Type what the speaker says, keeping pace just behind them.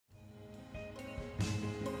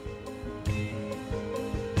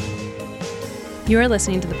You are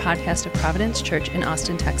listening to the podcast of Providence Church in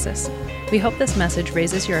Austin, Texas. We hope this message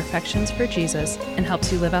raises your affections for Jesus and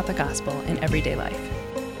helps you live out the gospel in everyday life.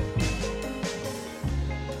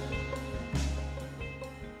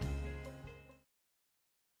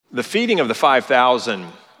 The feeding of the 5,000,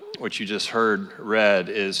 which you just heard read,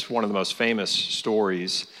 is one of the most famous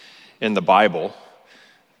stories in the Bible.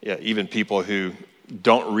 Yeah, even people who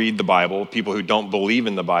don't read the Bible, people who don't believe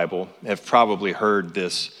in the Bible, have probably heard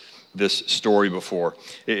this story before.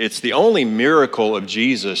 It's the only miracle of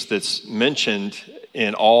Jesus that's mentioned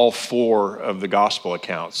in all four of the gospel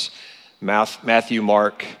accounts. Matthew,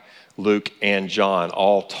 Mark, Luke, and John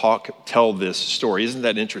all tell this story. Isn't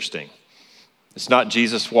that interesting? It's not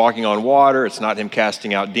Jesus walking on water. It's not him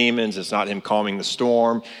casting out demons. It's not him calming the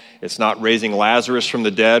storm. It's not raising Lazarus from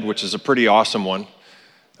the dead, which is a pretty awesome one.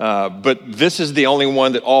 But this is the only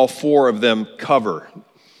one that all four of them cover,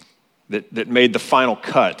 that made the final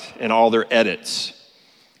cut in all their edits.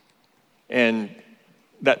 And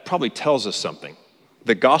that probably tells us something.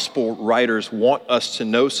 The gospel writers want us to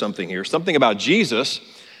know something here, something about Jesus,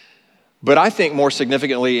 but I think more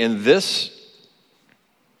significantly in this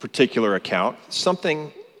particular account,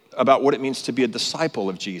 something about what it means to be a disciple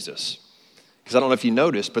of Jesus. Because I don't know if you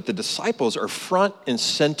noticed, but the disciples are front and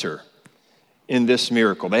center in this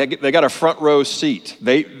miracle. They got a front row seat.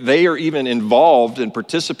 They are even involved in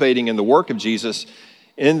participating in the work of Jesus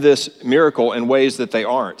in this miracle in ways that they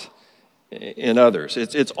aren't in others.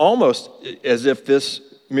 It's almost as if this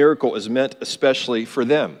miracle is meant especially for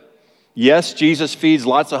them. Yes, Jesus feeds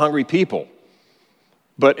lots of hungry people,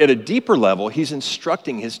 but at a deeper level, he's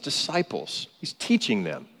instructing his disciples. He's teaching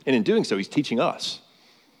them, and in doing so, he's teaching us,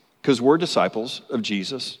 because we're disciples of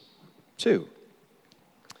Jesus too.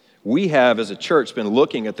 We have, as a church, been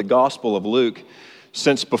looking at the Gospel of Luke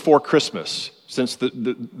since before Christmas, since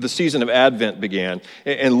the season of Advent began.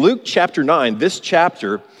 And Luke chapter 9, this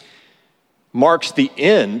chapter marks the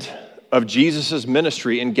end of Jesus'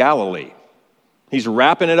 ministry in Galilee. He's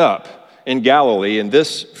wrapping it up in Galilee, and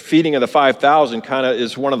this feeding of the 5,000 kind of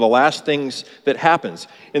is one of the last things that happens.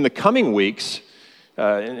 In the coming weeks,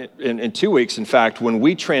 in 2 weeks, in fact, when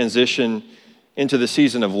we transition into the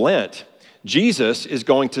season of Lent, Jesus is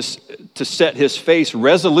going to set his face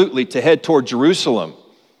resolutely to head toward Jerusalem.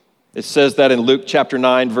 It says that in Luke chapter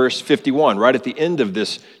 9, verse 51, right at the end of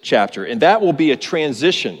this chapter. And that will be a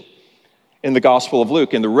transition in the Gospel of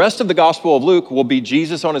Luke. And the rest of the Gospel of Luke will be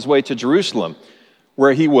Jesus on his way to Jerusalem,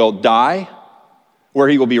 where he will die, where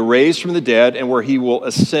he will be raised from the dead, and where he will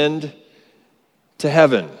ascend to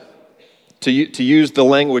heaven. To use the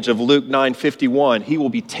language of Luke 9:51, he will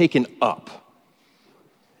be taken up.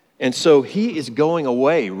 And so he is going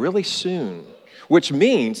away really soon, which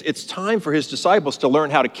means it's time for his disciples to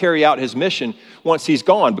learn how to carry out his mission once he's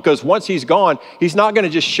gone. Because once he's gone, he's not going to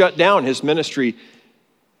just shut down his ministry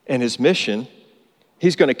and his mission.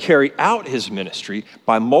 He's going to carry out his ministry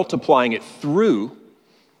by multiplying it through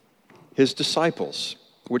his disciples,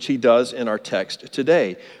 which he does in our text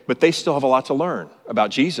today. But they still have a lot to learn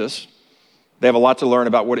about Jesus. They have a lot to learn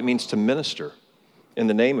about what it means to minister in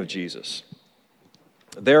the name of Jesus.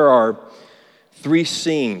 There are three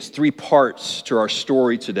scenes, three parts to our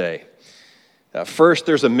story today. First,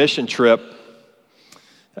 there's a mission trip.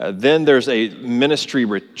 Then there's a ministry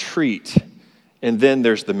retreat. And then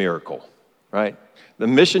there's the miracle, right? The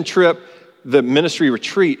mission trip, the ministry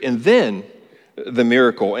retreat, and then the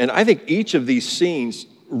miracle. And I think each of these scenes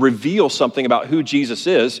reveal something about who Jesus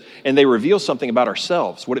is, and they reveal something about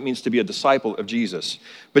ourselves, what it means to be a disciple of Jesus.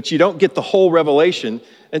 But you don't get the whole revelation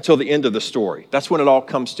until the end of the story. That's when it all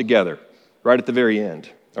comes together, right at the very end.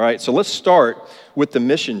 All right, so let's start with the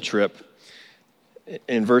mission trip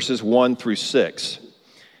in verses 1 through 6.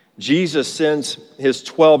 Jesus sends his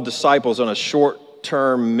 12 disciples on a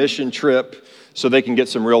short-term mission trip so they can get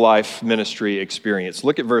some real-life ministry experience.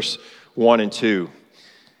 Look at verse 1 and 2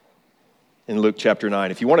 in Luke chapter 9.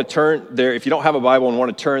 If you want to turn there, if you don't have a Bible and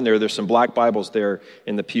want to turn there, there's some black Bibles there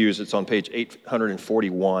in the pews. It's on page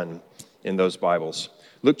 841 in those Bibles.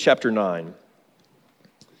 Luke chapter 9,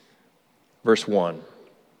 verse 1. It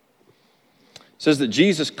says that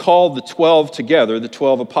Jesus called the 12 together, the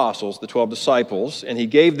 12 apostles, the 12 disciples, and he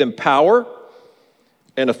gave them power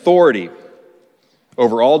and authority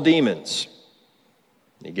over all demons.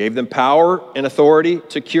 He gave them power and authority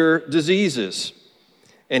to cure diseases.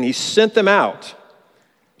 And he sent them out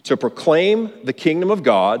to proclaim the kingdom of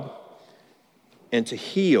God and to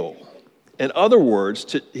heal. In other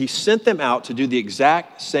words, he sent them out to do the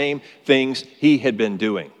exact same things he had been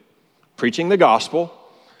doing. Preaching the gospel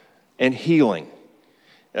and healing.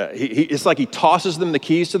 It's like he tosses them the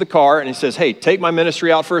keys to the car and he says, hey, take my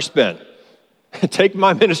ministry out for a spin. Take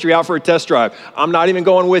my ministry out for a test drive. I'm not even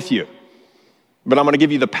going with you, but I'm going to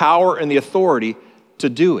give you the power and the authority to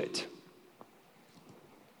do it.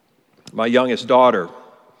 My youngest daughter,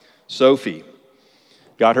 Sophie,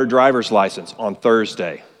 got her driver's license on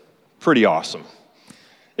Thursday. Pretty awesome.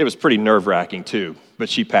 It was pretty nerve-wracking too, but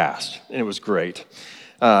she passed, and it was great.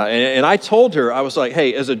 And I told her, I was like,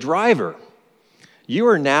 hey, as a driver, you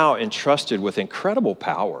are now entrusted with incredible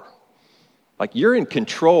power. Like, you're in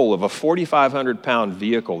control of a 4,500-pound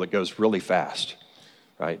vehicle that goes really fast,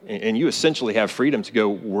 right? And you essentially have freedom to go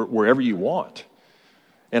wherever you want.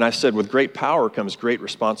 And I said, with great power comes great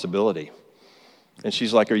responsibility. And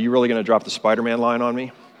she's like, are you really going to drop the Spider-Man line on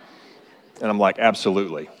me? And I'm like,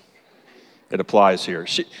 absolutely. It applies here.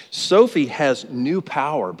 Sophie has new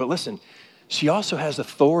power, but listen, she also has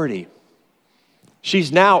authority.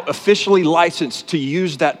 She's now officially licensed to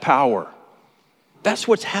use that power. That's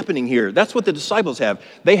what's happening here. That's what the disciples have.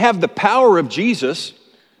 They have the power of Jesus,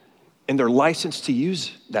 and they're licensed to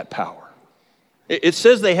use that power. It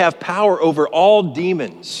says they have power over all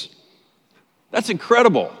demons. That's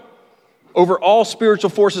incredible. Over all spiritual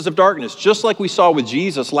forces of darkness, just like we saw with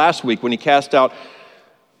Jesus last week when he cast out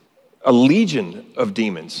a legion of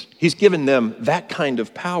demons. He's given them that kind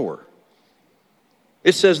of power.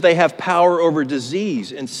 It says they have power over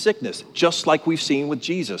disease and sickness, just like we've seen with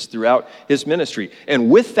Jesus throughout his ministry. And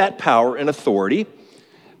with that power and authority,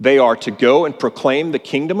 they are to go and proclaim the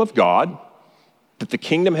kingdom of God, that the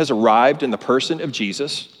kingdom has arrived in the person of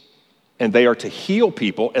Jesus, and they are to heal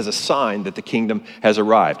people as a sign that the kingdom has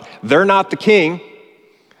arrived. They're not the king,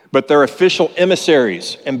 but they're official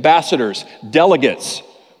emissaries, ambassadors, delegates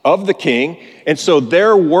of the king, and so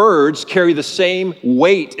their words carry the same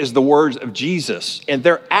weight as the words of Jesus, and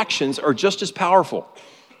their actions are just as powerful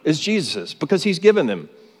as Jesus's because he's given them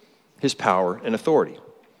his power and authority.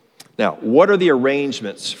 Now, what are the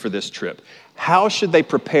arrangements for this trip? How should they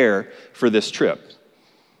prepare for this trip?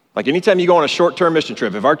 Like anytime you go on a short-term mission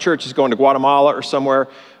trip, if our church is going to Guatemala or somewhere,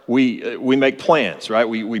 we make plans, right?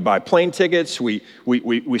 We buy plane tickets, we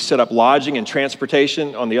set up lodging and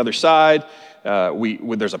transportation on the other side.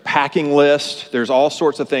 There's a packing list. There's all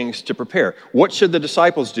sorts of things to prepare. What should the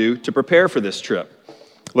disciples do to prepare for this trip?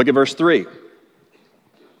 Look at verse 3.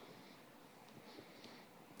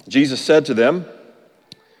 Jesus said to them,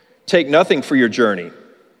 take nothing for your journey,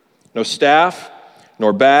 no staff,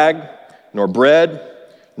 nor bag, nor bread,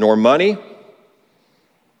 nor money,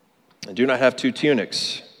 and do not have 2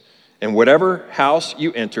 tunics. And whatever house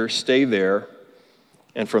you enter, stay there,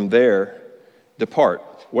 and from there depart.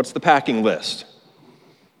 What's the packing list?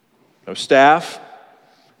 No staff,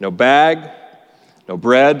 no bag, no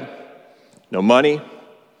bread, no money,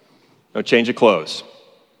 no change of clothes.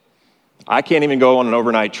 I can't even go on an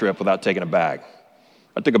overnight trip without taking a bag.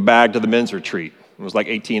 I took a bag to the men's retreat. It was like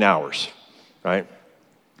 18 hours, right?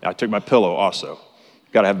 I took my pillow also.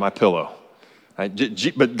 Got to have my pillow. Right?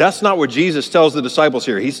 But that's not what Jesus tells the disciples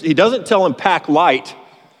here. He doesn't tell them pack light.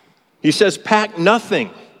 He says pack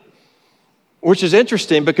nothing. Which is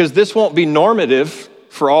interesting because this won't be normative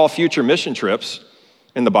for all future mission trips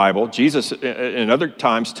in the Bible. Jesus, in other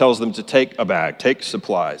times, tells them to take a bag, take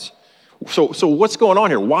supplies. So what's going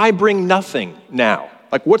on here? Why bring nothing now?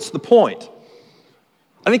 Like, what's the point?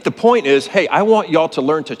 I think the point is, hey, I want y'all to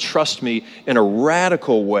learn to trust me in a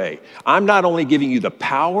radical way. I'm not only giving you the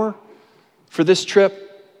power for this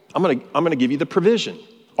trip, I'm gonna give you the provision,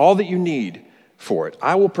 all that you need for it.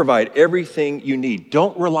 I will provide everything you need.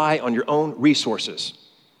 Don't rely on your own resources.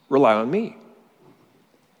 Rely on me.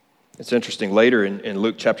 It's interesting, later in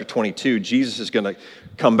Luke chapter 22, Jesus is going to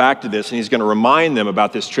come back to this, and he's going to remind them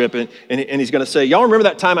about this trip, and he's going to say, y'all remember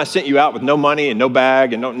that time I sent you out with no money and no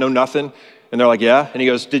bag and no nothing? And they're like, yeah. And he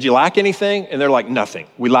goes, did you lack anything? And they're like, nothing.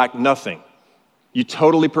 We lack nothing. You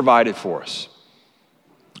totally provided for us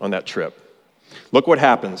on that trip. Look what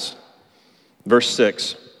happens. Verse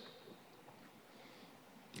 6.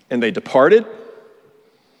 And they departed,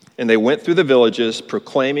 and they went through the villages,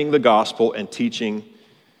 proclaiming the gospel and teaching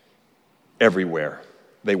everywhere.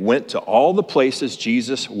 They went to all the places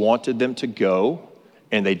Jesus wanted them to go,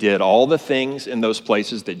 and they did all the things in those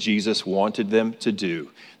places that Jesus wanted them to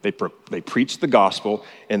do. They preached the gospel,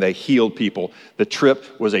 and they healed people. The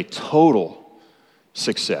trip was a total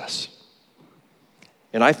success.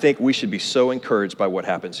 And I think we should be so encouraged by what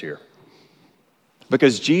happens here.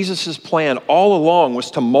 Because Jesus' plan all along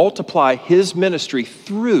was to multiply his ministry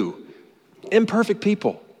through imperfect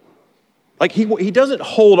people. Like he doesn't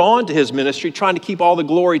hold on to his ministry trying to keep all the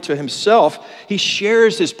glory to himself. He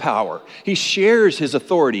shares his power. He shares his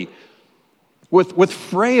authority with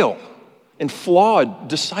frail and flawed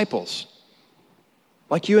disciples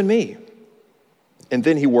like you and me. And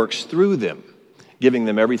then he works through them giving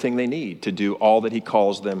them everything they need to do all that he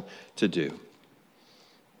calls them to do.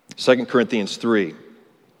 2 Corinthians 3.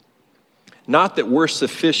 Not that we're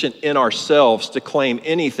sufficient in ourselves to claim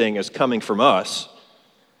anything as coming from us,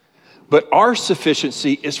 but our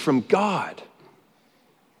sufficiency is from God,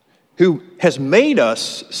 who has made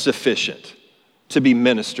us sufficient to be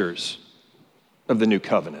ministers of the new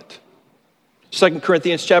covenant. 2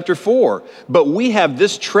 Corinthians chapter 4, but we have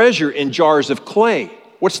this treasure in jars of clay.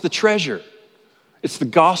 What's the treasure? It's the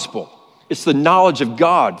gospel. It's the knowledge of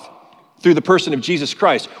God through the person of Jesus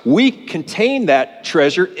Christ. We contain that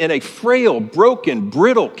treasure in a frail, broken,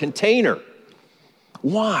 brittle container.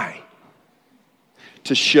 Why?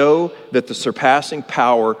 To show that the surpassing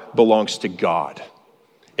power belongs to God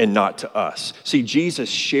and not to us. See, Jesus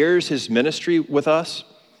shares his ministry with us,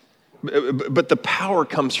 but the power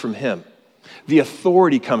comes from him. The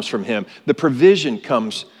authority comes from him. The provision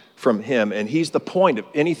comes from him, and he's the point of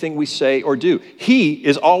anything we say or do. He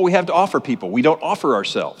is all we have to offer people. We don't offer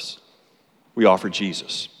ourselves. We offer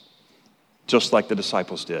Jesus, just like the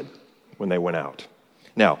disciples did when they went out.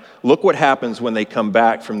 Now, look what happens when they come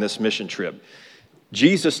back from this mission trip.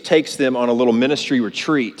 Jesus takes them on a little ministry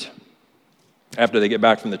retreat after they get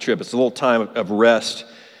back from the trip. It's a little time of rest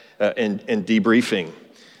and debriefing.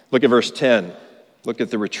 Look at verse 10. Look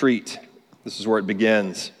at the retreat. This is where it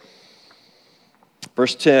begins.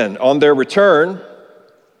 Verse 10, on their return,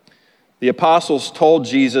 the apostles told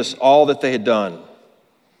Jesus all that they had done.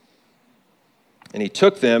 And he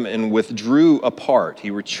took them and withdrew apart.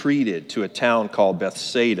 He retreated to a town called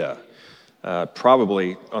Bethsaida,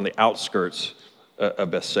 probably on the outskirts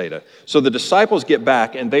of Bethsaida. So the disciples get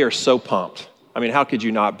back and they are so pumped. I mean, how could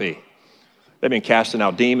you not be? They've been casting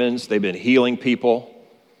out demons. They've been healing people.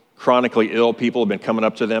 Chronically ill people have been coming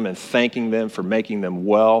up to them and thanking them for making them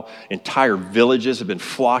well. Entire villages have been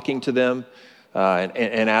flocking to them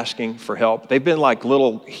and asking for help. They've been like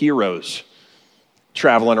little heroes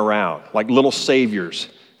traveling around, like little saviors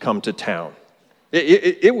come to town.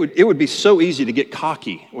 It would be so easy to get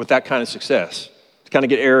cocky with that kind of success, to kind of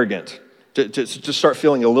get arrogant, to start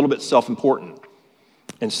feeling a little bit self-important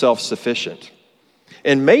and self-sufficient.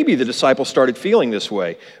 And maybe the disciples started feeling this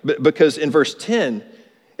way, because in verse 10,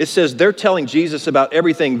 it says they're telling Jesus about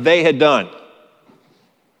everything they had done.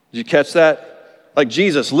 Did you catch that? Like,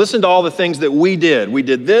 Jesus, listen to all the things that we did. We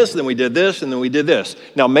did this, then we did this, and then we did this.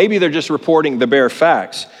 Now, maybe they're just reporting the bare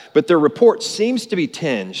facts, but their report seems to be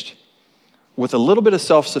tinged with a little bit of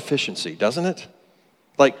self-sufficiency, doesn't it?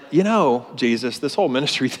 Like, Jesus, this whole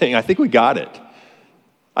ministry thing, I think we got it.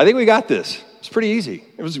 I think we got this. It's pretty easy.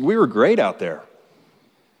 We were great out there.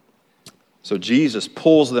 So Jesus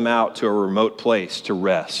pulls them out to a remote place to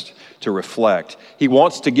rest, to reflect. He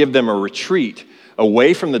wants to give them a retreat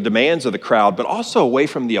away from the demands of the crowd, but also away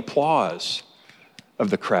from the applause of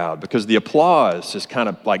the crowd, because the applause is kind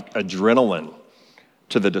of like adrenaline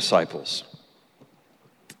to the disciples.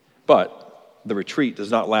 But the retreat does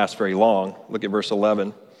not last very long. Look at verse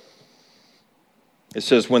 11. It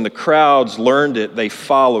says, when the crowds learned it, they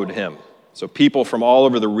followed him. So people from all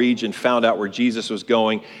over the region found out where Jesus was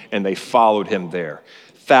going, and they followed him there.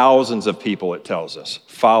 Thousands of people, it tells us,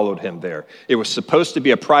 followed him there. It was supposed to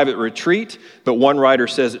be a private retreat, but one writer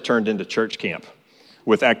says it turned into church camp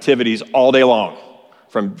with activities all day long,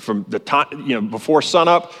 from the time, before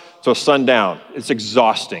sunup to sundown. It's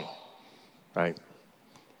exhausting, right?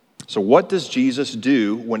 So what does Jesus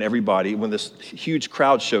do when this huge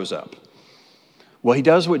crowd shows up? Well, he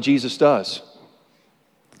does what Jesus does.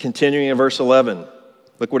 Continuing in verse 11,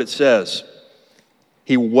 look what it says.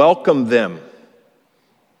 He welcomed them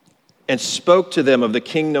and spoke to them of the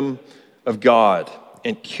kingdom of God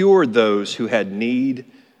and cured those who had need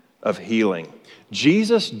of healing.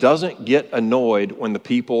 Jesus doesn't get annoyed when the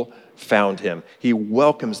people found him. He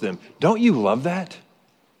welcomes them. Don't you love that?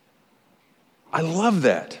 I love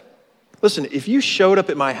that. Listen, if you showed up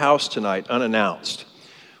at my house tonight unannounced,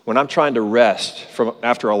 when I'm trying to rest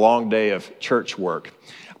after a long day of church work,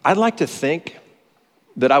 I'd like to think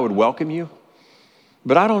that I would welcome you,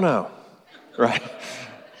 but I don't know, right?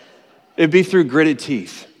 It'd be through gritted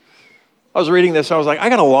teeth. I was reading this, I was like, I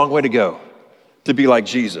got a long way to go to be like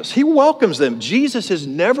Jesus. He welcomes them. Jesus is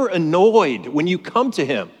never annoyed when you come to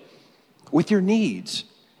him with your needs.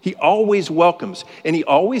 He always welcomes, and he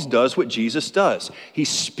always does what Jesus does. He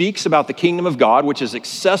speaks about the kingdom of God, which is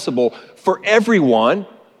accessible for everyone,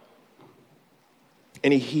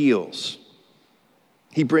 and he heals.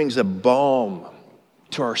 He brings a balm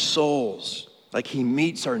to our souls, like he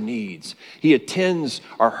meets our needs. He attends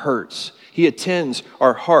our hurts. He attends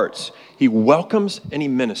our hearts. He welcomes and he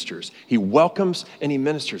ministers. He welcomes and he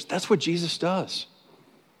ministers. That's what Jesus does.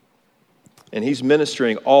 And he's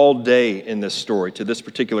ministering all day in this story to this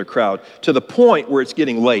particular crowd, to the point where it's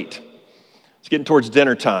getting late. It's getting towards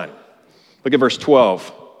dinner time. Look at verse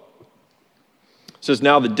 12. It says,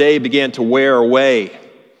 "Now the day began to wear away,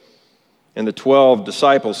 and the 12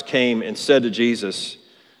 disciples came and said to Jesus,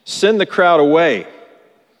 'Send the crowd away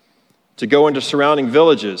to go into surrounding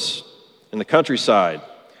villages in the countryside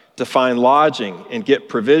to find lodging and get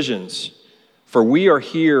provisions, for we are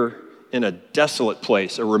here in a desolate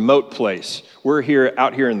place, a remote place. We're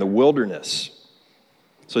out here in the wilderness.'"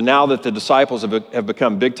 So now that the disciples have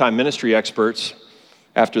become big-time ministry experts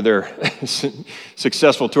after their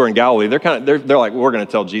successful tour in Galilee, they're like, we're going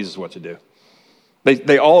to tell Jesus what to do.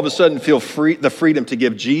 They all of a sudden feel the freedom to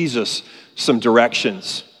give Jesus some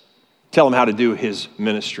directions, tell him how to do his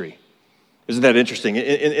ministry. Isn't that interesting?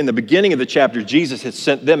 In the beginning of the chapter, Jesus had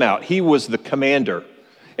sent them out. He was the commander.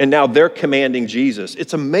 And now they're commanding Jesus.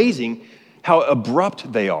 It's amazing how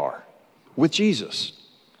abrupt they are with Jesus.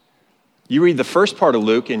 You read the first part of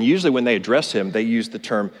Luke, and usually when they address him, they use the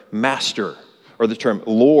term master or the term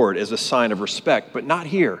Lord as a sign of respect, but not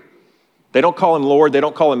here. They don't call him Lord, they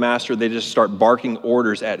don't call him master, they just start barking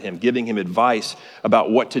orders at him, giving him advice about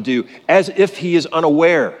what to do, as if he is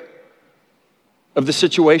unaware of the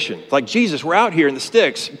situation. Like, Jesus, we're out here in the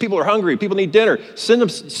sticks, people are hungry, people need dinner, send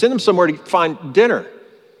them somewhere to find dinner.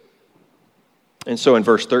 And so in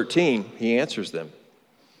verse 13, he answers them.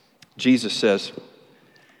 Jesus says,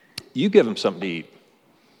 "You give them something to eat."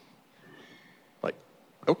 Like,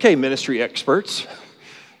 okay, ministry experts,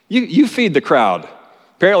 you feed the crowd.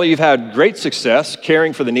 Apparently you've had great success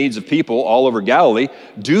caring for the needs of people all over Galilee.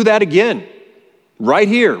 Do that again, right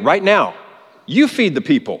here, right now. You feed the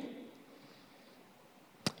people.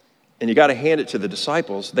 And you got to hand it to the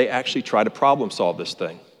disciples. They actually try to problem solve this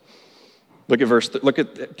thing. Look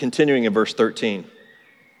at continuing in verse 13.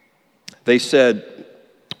 They said,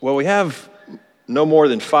 "Well, we have no more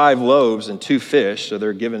than 5 loaves and 2 fish," so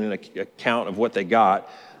they're giving an account of what they got,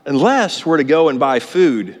 "unless we're to go and buy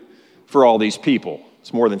food for all these people."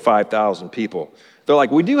 It's more than 5,000 people. They're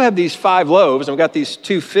like, "We do have these 5 loaves and we've got these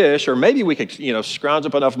 2 fish, or maybe we could, scrounge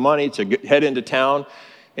up enough money to head into town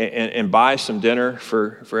and buy some dinner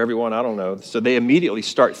for everyone." I don't know. So they immediately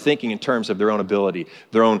start thinking in terms of their own ability,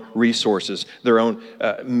 their own resources, their own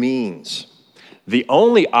means. The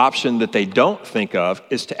only option that they don't think of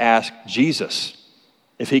is to ask Jesus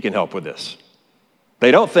if he can help with this. They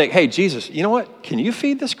don't think, "Hey, Jesus, you know what? Can you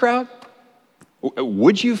feed this crowd?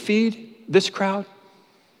 Would you feed this crowd?"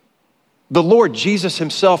 The Lord Jesus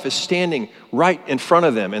himself is standing right in front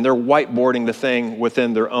of them, and they're whiteboarding the thing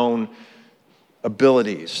within their own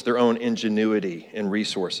abilities, their own ingenuity and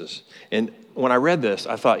resources. And when I read this,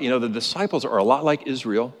 I thought, the disciples are a lot like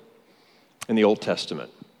Israel in the Old Testament.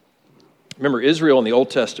 Remember, Israel in the Old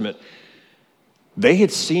Testament, they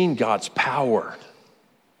had seen God's power.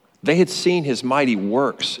 They had seen his mighty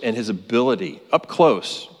works and his ability up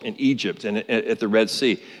close in Egypt and at the Red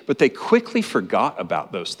Sea. But they quickly forgot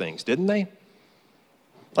about those things, didn't they?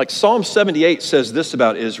 Like Psalm 78 says this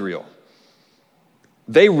about Israel.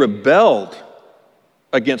 They rebelled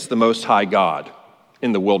against the Most High God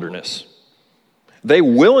in the wilderness. They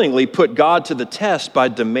willingly put God to the test by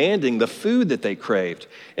demanding the food that they craved.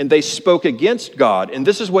 And they spoke against God. And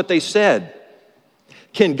this is what they said: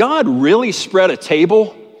 "Can God really spread a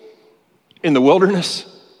table in the wilderness?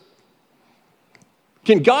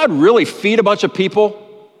 Can God really feed a bunch of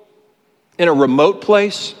people in a remote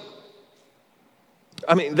place?"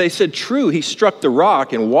 I mean, they said, "True, he struck the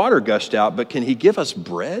rock and water gushed out, but can he give us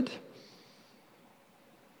bread?"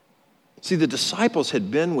 See, the disciples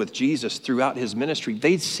had been with Jesus throughout his ministry.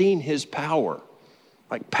 They'd seen his power,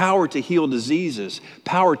 like power to heal diseases,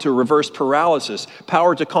 power to reverse paralysis,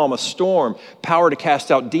 power to calm a storm, power to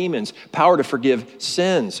cast out demons, power to forgive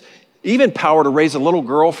sins, even power to raise a little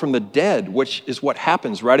girl from the dead, which is what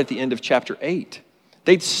happens right at the end of chapter 8.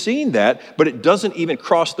 They'd seen that, but it doesn't even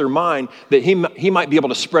cross their mind that he might be able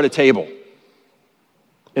to spread a table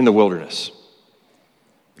in the wilderness.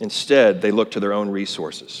 Instead, they look to their own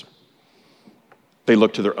resources. They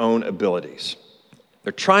look to their own abilities.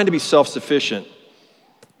 They're trying to be self-sufficient,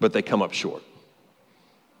 but they come up short.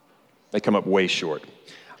 They come up way short.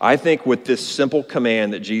 I think with this simple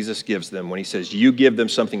command that Jesus gives them when he says, "You give them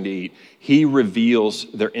something to eat," he reveals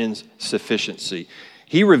their insufficiency.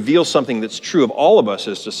 He reveals something that's true of all of us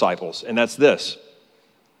as disciples, and that's this: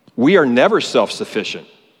 we are never self-sufficient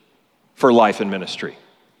for life and ministry.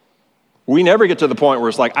 We never get to the point where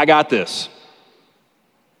it's like, "I got this,"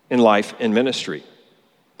 in life and ministry.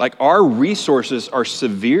 Like, our resources are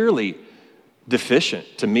severely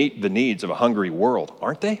deficient to meet the needs of a hungry world,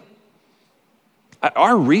 aren't they?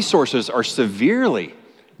 Our resources are severely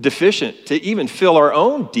deficient to even fill our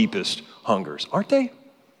own deepest hungers, aren't they?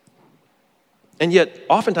 And yet,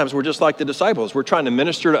 oftentimes, we're just like the disciples. We're trying to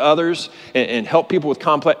minister to others and help people with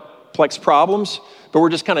complex problems, but we're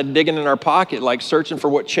just kind of digging in our pocket, like searching for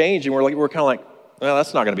what changed, and we're kind of like, well,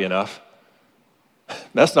 that's not going to be enough.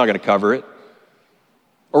 That's not going to cover it.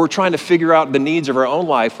 Or we're trying to figure out the needs of our own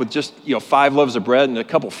life with just 5 loaves of bread and a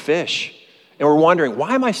couple fish, and we're wondering,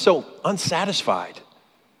 why am I so unsatisfied?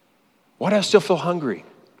 Why do I still feel hungry?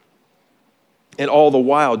 And all the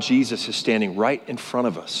while, Jesus is standing right in front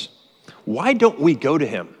of us. Why don't we go to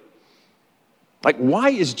him? Like,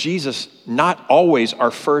 why is Jesus not always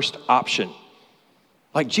our first option?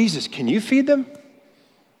 Like, Jesus, can you feed them?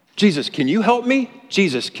 Jesus, can you help me?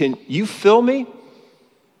 Jesus, can you fill me?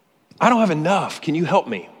 I don't have enough. Can you help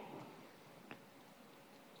me?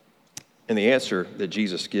 And the answer that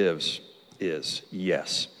Jesus gives is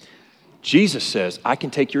yes. Jesus says, I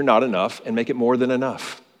can take your not enough and make it more than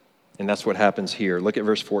enough. And that's what happens here. Look at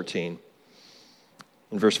verse 14.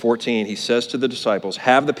 In verse 14, he says to the disciples,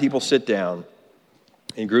 have the people sit down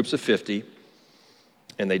in groups of 50.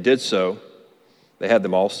 And they did so. They had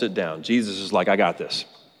them all sit down. Jesus is like, I got this.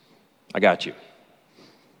 I got you.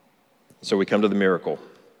 So we come to the miracle.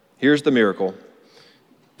 Here's the miracle.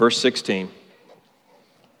 Verse 16.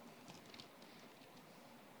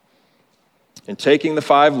 And taking the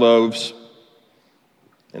 5 loaves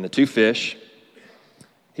and the 2 fish,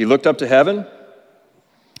 he looked up to heaven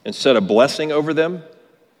and said a blessing over them.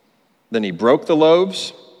 Then he broke the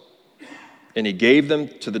loaves and he gave them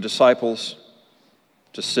to the disciples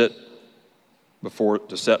to set before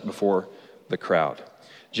the crowd.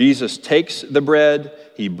 Jesus takes the bread,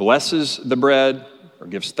 he blesses the bread or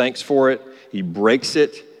gives thanks for it, he breaks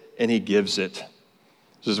it and he gives it.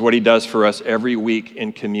 This is what he does for us every week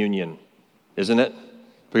in communion, isn't it?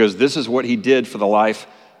 Because this is what he did for the life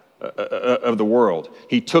of the world.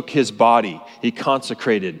 He took his body, he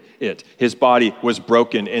consecrated it. His body was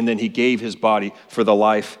broken, and then he gave his body for the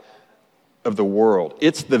life of the world.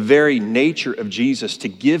 It's the very nature of Jesus to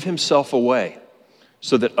give himself away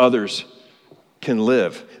so that others can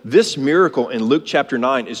live. This miracle in Luke chapter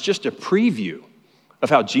 9 is just a preview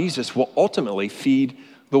of how Jesus will ultimately feed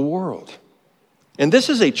the world. And this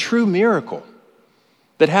is a true miracle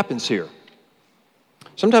that happens here.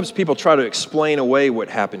 Sometimes people try to explain away what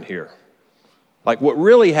happened here. Like, what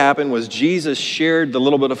really happened was Jesus shared the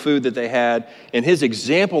little bit of food that they had, and his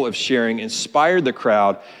example of sharing inspired the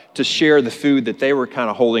crowd to share the food that they were kind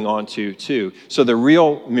of holding on to too. So the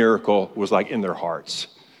real miracle was like in their hearts,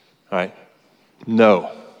 right?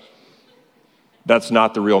 No, that's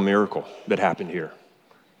not the real miracle that happened here.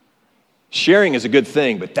 Sharing is a good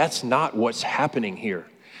thing, but that's not what's happening here.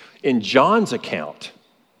 In John's account,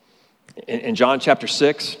 in John chapter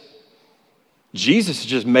 6, Jesus is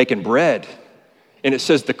just making bread. And it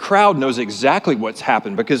says the crowd knows exactly what's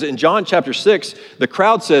happened, because in John chapter 6, the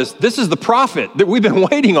crowd says, this is the prophet that we've been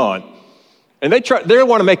waiting on. And they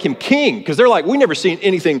want to make him king, because they're like, we've never seen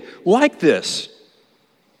anything like this.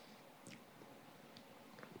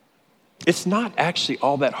 It's not actually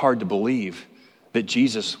all that hard to believe that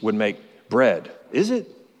Jesus would make bread, is it?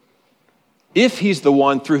 If he's the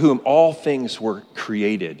one through whom all things were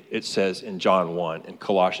created, it says in John 1 and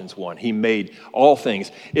Colossians 1, he made all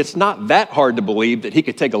things. It's not that hard to believe that he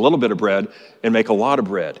could take a little bit of bread and make a lot of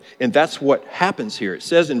bread. And that's what happens here. It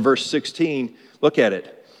says in verse 16, look at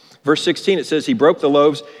it. Verse 16, it says he broke the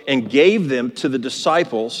loaves and gave them to the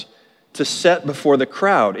disciples to set before the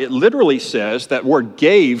crowd. It literally says that word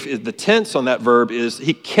gave, the tense on that verb is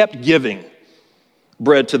he kept giving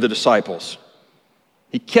bread to the disciples.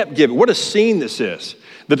 He kept giving. What a scene this is.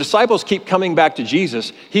 The disciples keep coming back to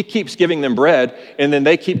Jesus. He keeps giving them bread, and then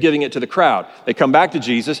they keep giving it to the crowd. They come back to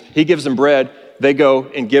Jesus. He gives them bread. They go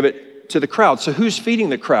and give it to the crowd. So who's feeding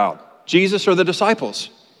the crowd? Jesus or the disciples?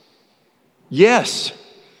 Yes.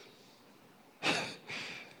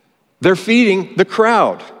 They're feeding the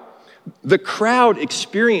crowd. The crowd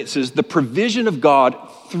experiences the provision of God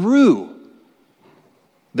through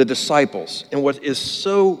the disciples. And what is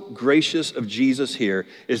so gracious of Jesus here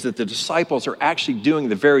is that the disciples are actually doing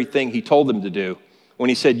the very thing he told them to do when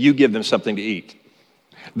he said, you give them something to eat.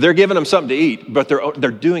 They're giving them something to eat, but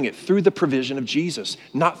they're doing it through the provision of Jesus,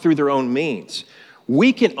 not through their own means.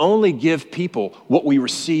 We can only give people what we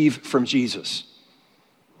receive from Jesus.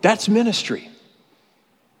 That's ministry.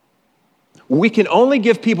 We can only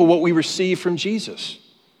give people what we receive from Jesus.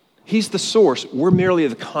 He's the source. We're merely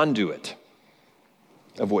the conduit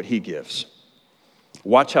of what he gives.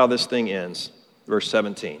 Watch how this thing ends. Verse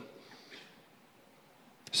 17.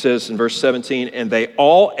 It says in verse 17, and they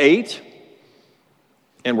all ate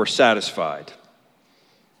and were satisfied.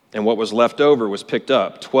 and what was left over was picked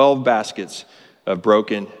up, 12 baskets of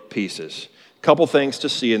broken pieces. A couple things to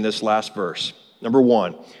see in this last verse. Number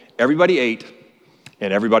one, everybody ate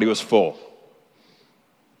and everybody was full.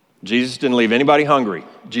 Jesus didn't leave anybody hungry.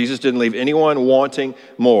 Jesus didn't leave anyone wanting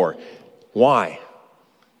more. Why?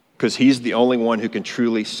 Because he's the only one who can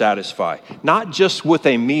truly satisfy. Not just with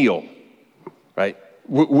a meal, right?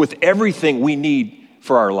 With everything we need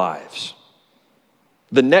for our lives.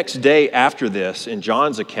 The next day after this, in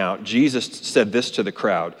John's account, Jesus said this to the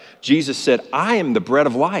crowd. Jesus said, I am the bread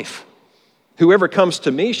of life. Whoever comes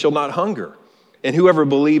to me shall not hunger, and whoever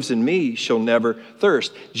believes in me shall never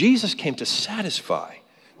thirst. Jesus came to satisfy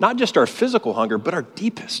not just our physical hunger, but our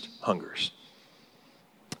deepest hungers.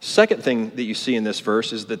 Second thing that you see in this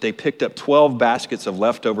verse is that they picked up 12 baskets of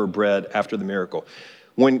leftover bread after the miracle.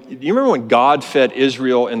 You remember when God fed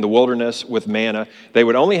Israel in the wilderness with manna? They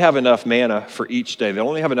would only have enough manna for each day. They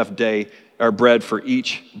only have enough bread for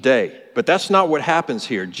each day. But that's not what happens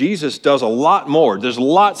here. Jesus does a lot more. There's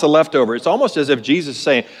lots of leftover. It's almost as if Jesus is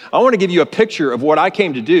saying, I want to give you a picture of what I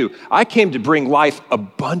came to do. I came to bring life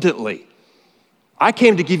abundantly. I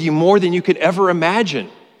came to give you more than you could ever imagine.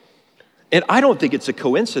 And I don't think it's a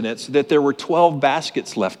coincidence that there were 12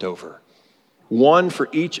 baskets left over, one for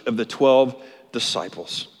each of the 12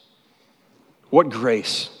 disciples. What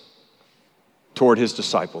grace toward his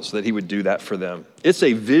disciples that he would do that for them. It's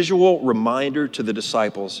a visual reminder to the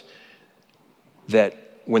disciples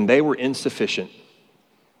that when they were insufficient,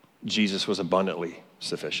 Jesus was abundantly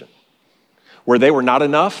sufficient. Where they were not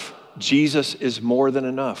enough, Jesus is more than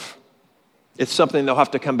enough. It's something they'll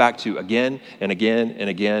have to come back to again and again and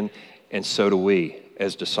again, and so do we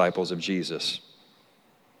as disciples of Jesus.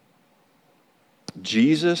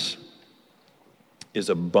 Jesus is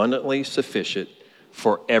abundantly sufficient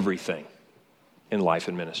for everything in life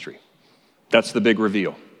and ministry. That's the big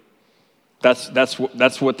reveal. That's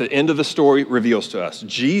what the end of the story reveals to us.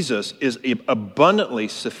 Jesus is abundantly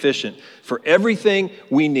sufficient for everything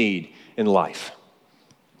we need in life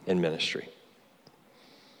and ministry.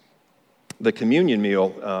 The communion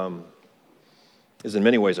meal is in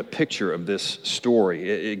many ways a picture of this story.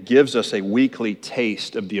 It gives us a weekly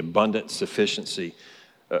taste of the abundant sufficiency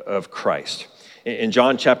of Christ. In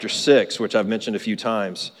John chapter 6, which I've mentioned a few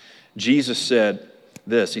times, Jesus said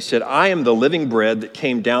this. He said, I am the living bread that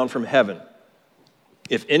came down from heaven.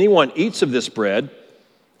 If anyone eats of this bread,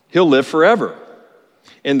 he'll live forever.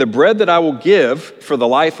 And the bread that I will give for the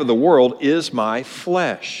life of the world is my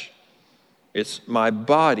flesh. It's my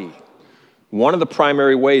body. One of the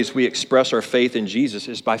primary ways we express our faith in Jesus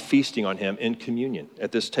is by feasting on him in communion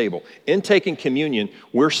at this table. In taking communion,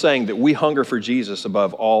 we're saying that we hunger for Jesus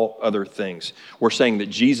above all other things. We're saying that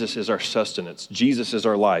Jesus is our sustenance. Jesus is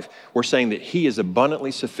our life. We're saying that he is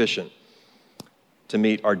abundantly sufficient to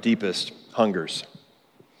meet our deepest hungers.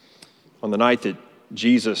 On the night that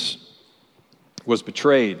Jesus was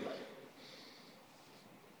betrayed,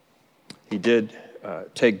 he did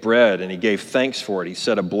take bread and he gave thanks for it. He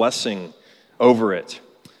said a blessing over it.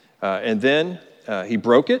 And then he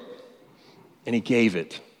broke it and he gave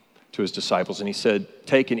it to his disciples. And he said,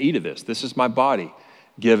 take and eat of this. This is my body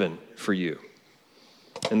given for you.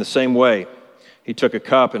 In the same way, he took a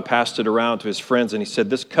cup and passed it around to his friends. And he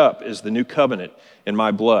said, this cup is the new covenant in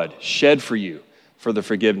my blood, shed for you for the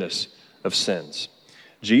forgiveness of sins.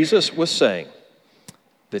 Jesus was saying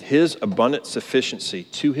that his abundant sufficiency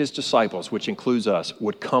to his disciples, which includes us,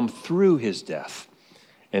 would come through his death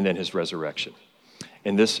and then his resurrection.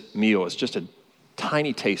 And this meal is just a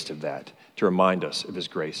tiny taste of that to remind us of his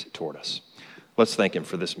grace toward us. Let's thank him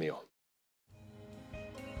for this meal.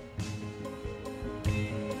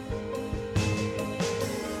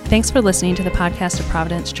 Thanks for listening to the podcast of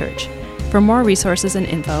Providence Church. For more resources and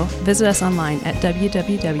info, visit us online at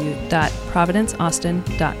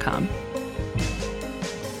www.providenceaustin.com.